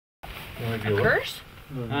A curse?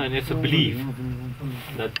 And it's a belief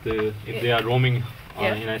that if they are roaming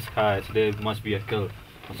in the skies, there must be a kill.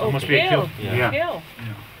 So it must be a kill. Yeah.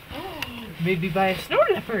 Maybe by a snow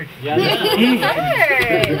leopard. Yeah.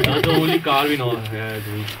 That's the only car we know.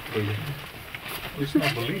 It's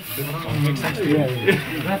not belief. It doesn't make sense to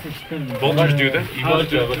me. Vultures do that. Eagles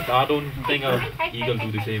do. But I don't think an eagle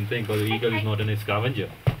do the same thing because the eagle is not a scavenger.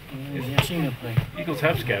 Eagles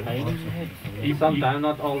have scavenged. Sometimes,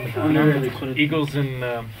 not all the time. Eagles in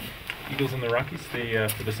the Rockies, they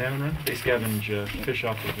for the salmon run, they scavenge fish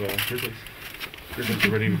off of grizzlies. Grizzlies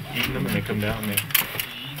have already eaten them, and they come down and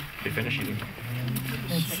they finish eating them.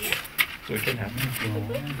 So it can happen.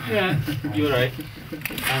 Yeah, you're right.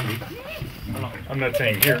 I'm not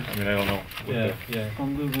saying here. I mean, I don't know.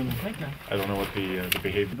 I don't know what the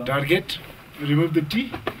behavior. Target. Remove the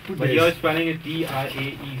T. But you're spelling it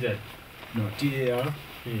T-R-A-E-Z. No, T-A-R.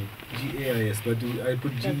 G-A-I-S. But I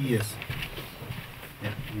put G-E-S.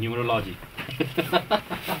 Yeah. Numerology.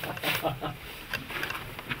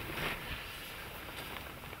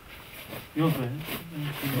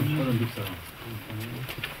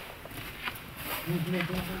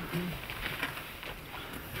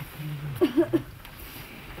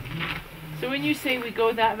 So when you say we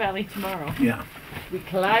go that valley tomorrow, Yeah. we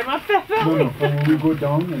climb up that valley? No, we go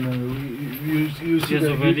down and you see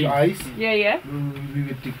the big ice. Yeah. We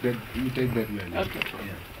will take that. We take that valley. Okay.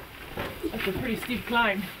 Yeah. That's a pretty steep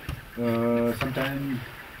climb. Sometimes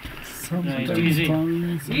easy.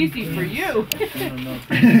 Easy for you. No.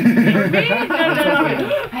 For me?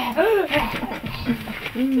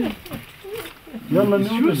 No. Run.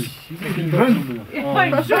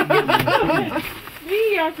 I'm sure. Me,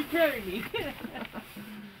 you have to carry me.